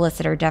Circuit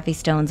Solicitor Duffy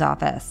Stone's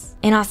office,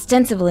 and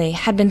ostensibly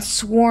had been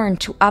sworn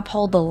to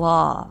uphold the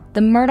law. The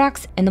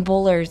Murdaughs and the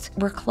Bowlers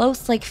were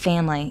close like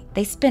family.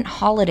 They spent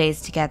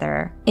holidays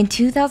together. In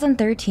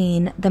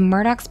 2013, the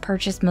Murdaughs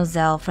purchased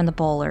Moselle from the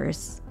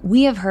Bowlers.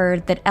 We have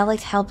heard that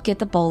Alex helped get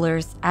the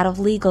Bowlers out of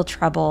legal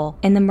trouble,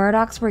 and the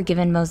Murdaughs were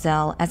given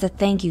Moselle as a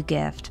thank you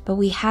gift, but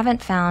we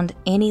haven't found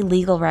any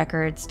legal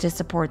records to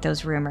support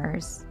those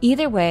rumors.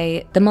 Either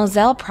way, the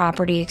Moselle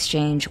property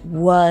exchange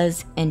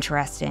was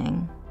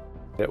interesting.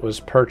 It was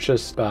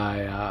purchased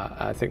by,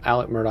 I think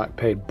Alex Murdaugh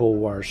paid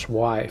Boulware's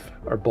wife,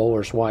 or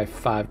Bowler's wife,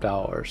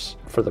 $5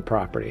 for the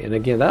property. And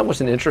again, that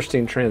was an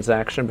interesting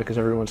transaction because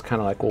everyone's kind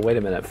of like, well, wait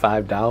a minute,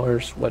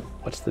 $5?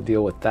 What's the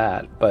deal with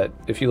that? But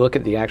if you look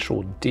at the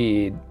actual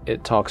deed,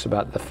 it talks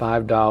about the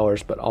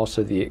 $5, but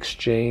also the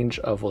exchange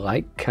of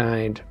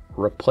like-kind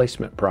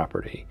replacement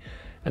property.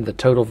 and the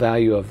total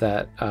value of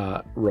that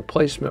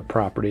replacement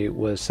property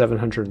was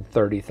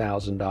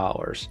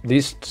 $730,000.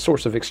 These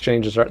sorts of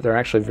exchanges they're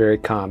actually very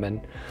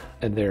common,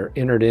 and they're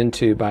entered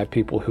into by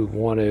people who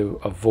want to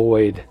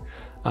avoid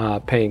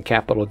paying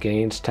capital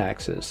gains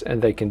taxes.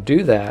 And they can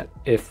do that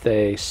if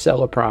they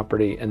sell a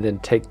property and then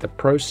take the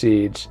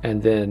proceeds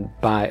and then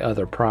buy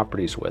other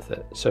properties with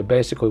it. So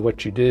basically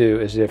what you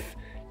do is, if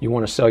you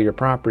want to sell your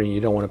property and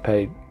you don't want to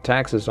pay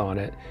taxes on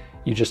it,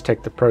 you just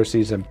take the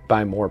proceeds and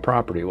buy more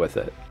property with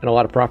it. And a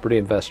lot of property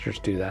investors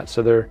do that.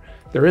 So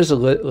there is a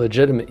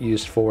legitimate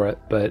use for it.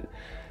 But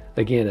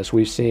again, as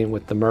we've seen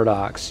with the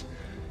Murdaughs,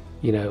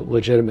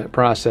 legitimate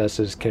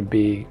processes can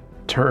be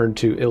turned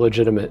to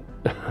illegitimate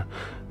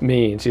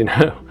means.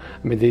 I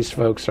mean, these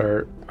folks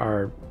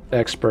are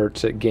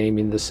experts at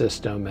gaming the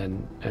system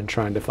and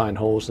trying to find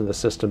holes in the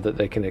system that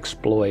they can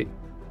exploit.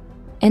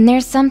 And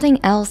there's something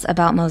else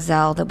about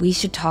Moselle that we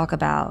should talk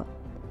about.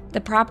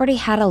 The property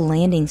had a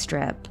landing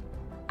strip.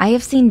 I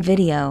have seen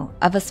video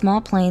of a small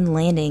plane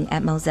landing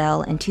at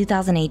Moselle in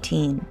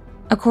 2018.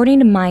 According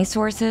to my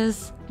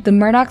sources, the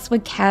Murdaughs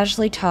would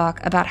casually talk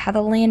about how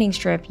the landing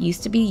strip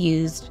used to be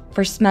used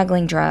for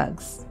smuggling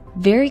drugs.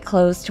 Very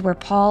close to where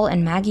Paul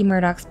and Maggie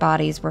Murdaugh's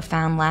bodies were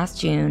found last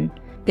June,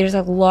 there's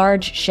a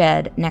large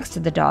shed next to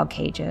the dog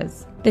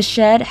cages. The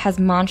shed has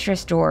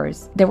monstrous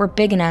doors that were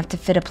big enough to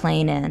fit a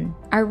plane in.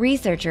 Our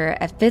researcher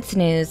at Fitz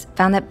News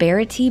found that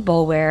Barrett T.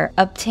 Boulware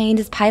obtained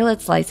his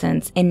pilot's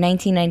license in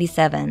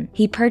 1997.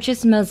 He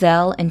purchased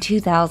Moselle in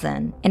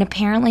 2000 and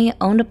apparently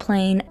owned a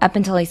plane up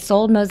until he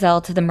sold Moselle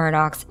to the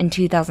Murdaughs in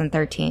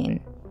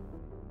 2013.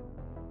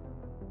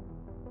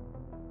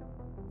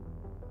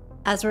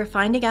 As we're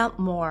finding out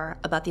more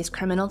about these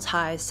criminal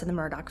ties to the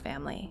Murdaugh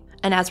family,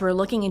 and as we're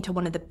looking into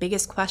one of the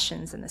biggest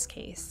questions in this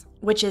case,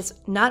 which is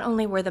not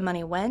only where the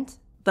money went,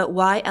 but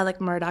why Alex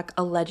Murdaugh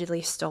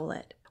allegedly stole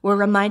it, we're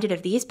reminded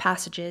of these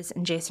passages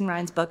in Jason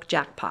Ryan's book,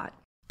 Jackpot.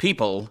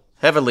 People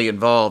heavily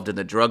involved in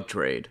the drug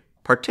trade,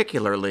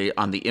 particularly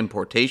on the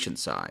importation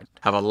side,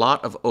 have a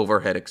lot of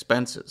overhead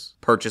expenses.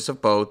 Purchase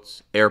of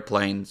boats,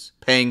 airplanes,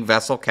 paying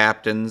vessel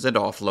captains and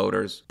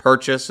offloaders,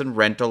 purchase and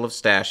rental of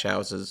stash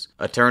houses,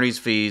 attorney's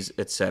fees,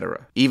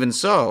 etc. Even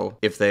so,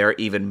 if they are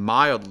even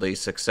mildly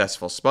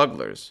successful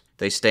smugglers,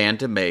 they stand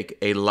to make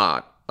a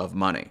lot of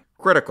money.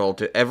 Critical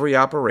to every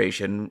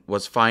operation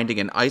was finding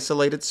an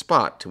isolated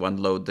spot to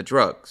unload the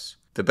drugs.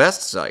 The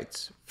best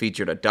sites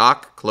featured a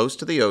dock close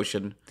to the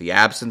ocean, the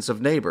absence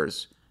of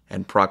neighbors,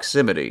 and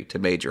proximity to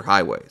major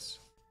highways.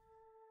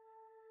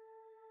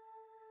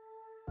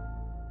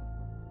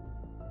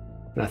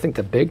 And I think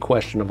the big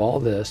question of all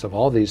this, of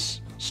all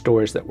these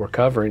stories that we're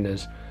covering,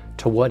 is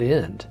to what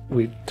end?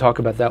 We talk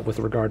about that with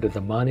regard to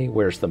the money.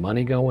 Where's the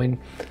money going?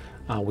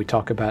 We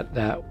talk about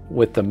that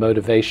with the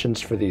motivations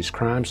for these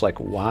crimes, like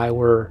why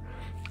were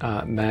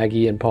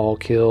Maggie and Paul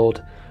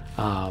killed.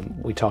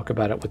 We talk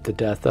about it with the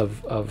death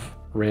of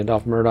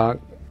Randolph Murdaugh,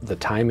 the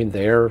timing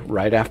there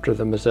right after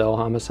the Moselle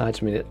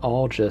homicides. I mean, it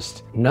all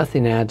just,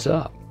 nothing adds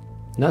up.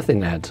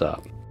 Nothing adds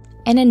up.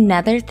 And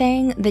another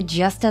thing that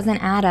just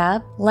doesn't add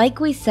up, like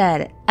we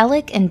said,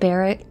 Alex and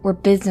Barrett were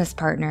business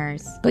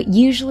partners, but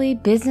usually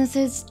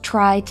businesses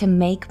try to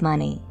make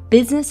money.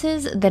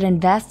 Businesses that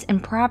invest in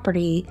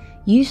property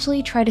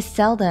usually try to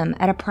sell them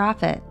at a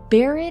profit.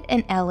 Barrett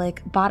and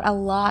Alex bought a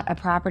lot of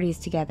properties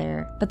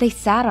together, but they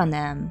sat on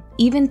them,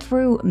 even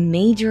through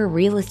major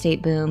real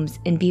estate booms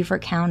in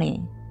Beaufort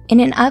County. In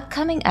an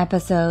upcoming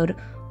episode,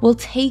 we'll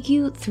take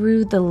you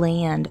through the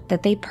land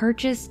that they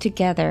purchased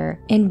together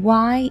and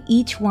why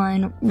each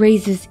one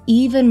raises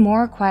even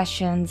more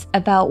questions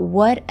about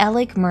what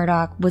Alex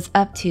Murdaugh was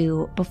up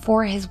to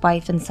before his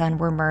wife and son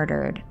were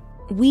murdered.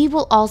 We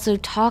will also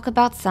talk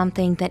about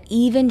something that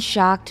even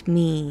shocked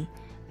me,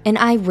 and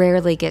I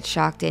rarely get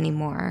shocked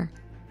anymore: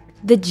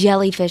 the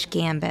jellyfish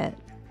gambit.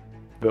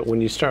 But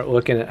when you start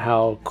looking at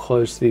how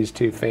close these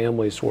two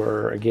families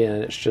were,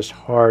 again, it's just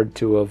hard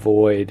to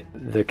avoid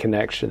the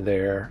connection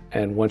there.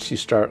 And once you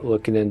start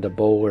looking into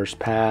Boulware's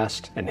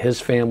past and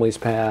his family's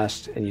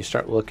past, and you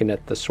start looking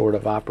at the sort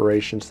of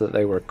operations that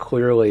they were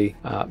clearly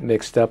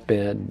mixed up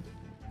in,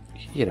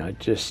 it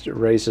just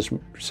raises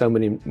so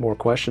many more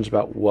questions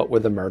about what were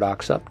the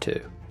Murdaughs up to.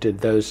 Did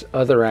those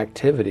other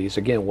activities,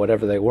 again,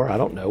 whatever they were, I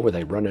don't know, were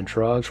they running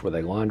drugs? Were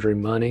they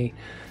laundering money?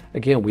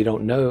 Again, we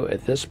don't know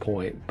at this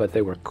point, but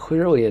they were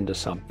clearly into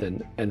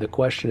something. And the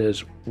question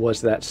is,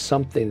 was that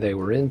something they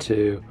were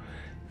into?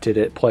 Did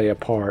it play a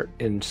part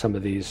in some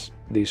of these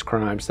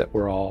crimes that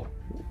we're all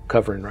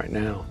covering right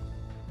now?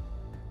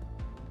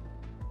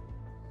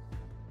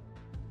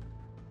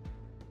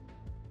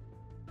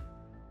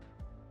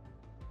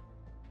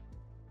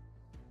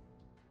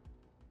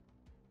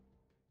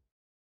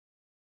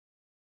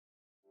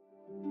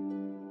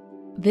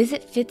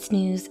 Visit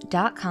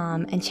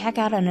fitznews.com and check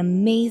out an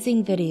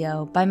amazing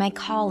video by my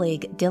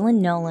colleague Dylan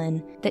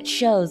Nolan that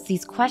shows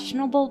these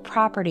questionable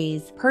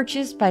properties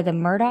purchased by the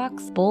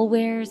Murdaughs,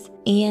 Boulwares,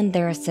 and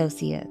their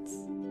associates.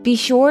 Be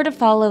sure to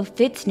follow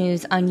Fitz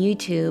News on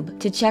YouTube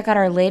to check out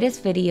our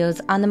latest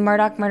videos on the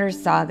Murdaugh murder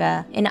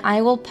saga, and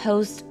I will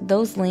post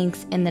those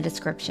links in the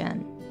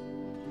description.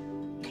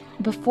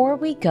 Before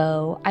we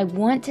go, I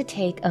want to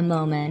take a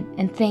moment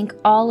and thank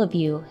all of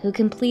you who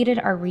completed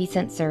our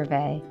recent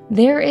survey.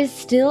 There is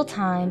still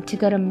time to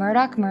go to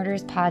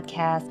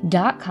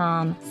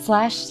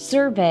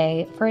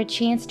murdaughnmurderspodcast.com/survey for a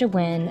chance to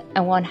win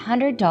a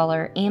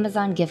 $100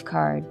 Amazon gift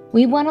card.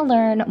 We want to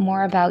learn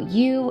more about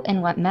you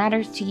and what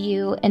matters to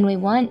you, and we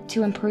want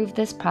to improve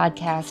this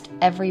podcast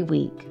every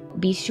week.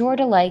 Be sure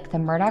to like the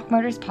Murdaugh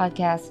Murders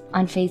Podcast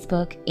on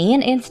Facebook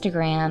and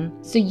Instagram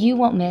so you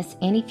won't miss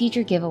any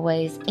future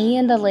giveaways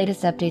and the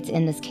latest updates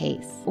in this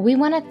case. We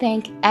want to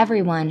thank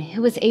everyone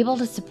who was able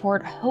to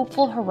support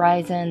Hopeful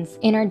Horizons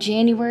in our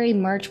January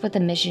Merch with a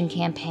Mission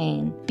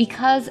campaign.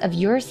 Because of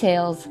your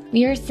sales,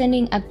 we are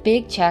sending a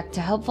big check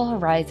to Hopeful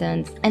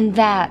Horizons, and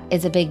that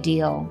is a big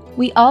deal.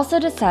 We also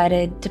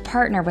decided to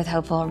partner with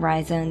Hopeful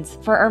Horizons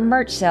for our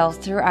merch sales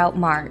throughout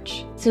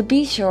March. So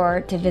be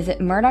sure to visit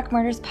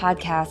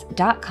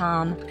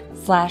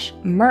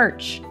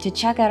murdaughnmurderspodcast.com/merch to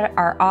check out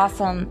our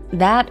awesome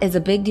That Is a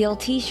Big Deal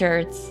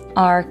t-shirts,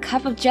 our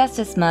Cup of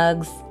Justice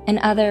mugs, and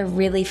other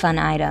really fun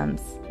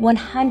items.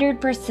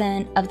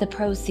 100% of the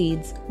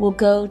proceeds will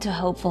go to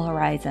Hopeful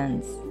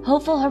Horizons.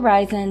 Hopeful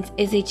Horizons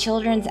is a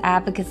children's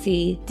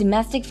advocacy,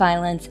 domestic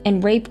violence,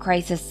 and rape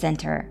crisis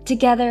center.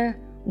 Together,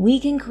 we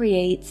can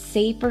create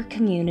safer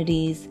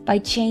communities by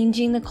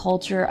changing the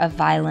culture of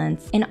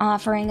violence and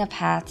offering a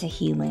path to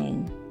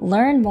healing.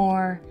 Learn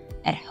more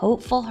at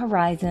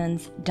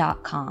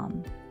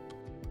hopefulhorizons.com.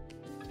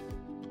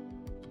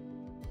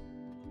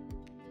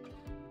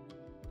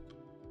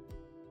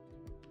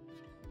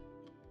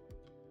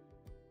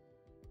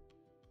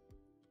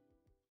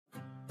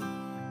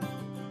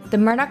 The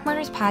Murdaugh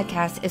Murders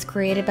Podcast is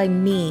created by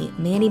me,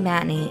 Mandy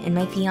Matney, and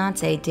my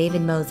fiance,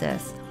 David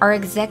Moses. Our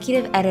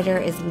executive editor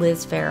is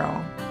Liz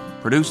Farrell.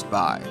 Produced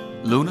by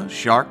Luna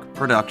Shark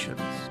Productions.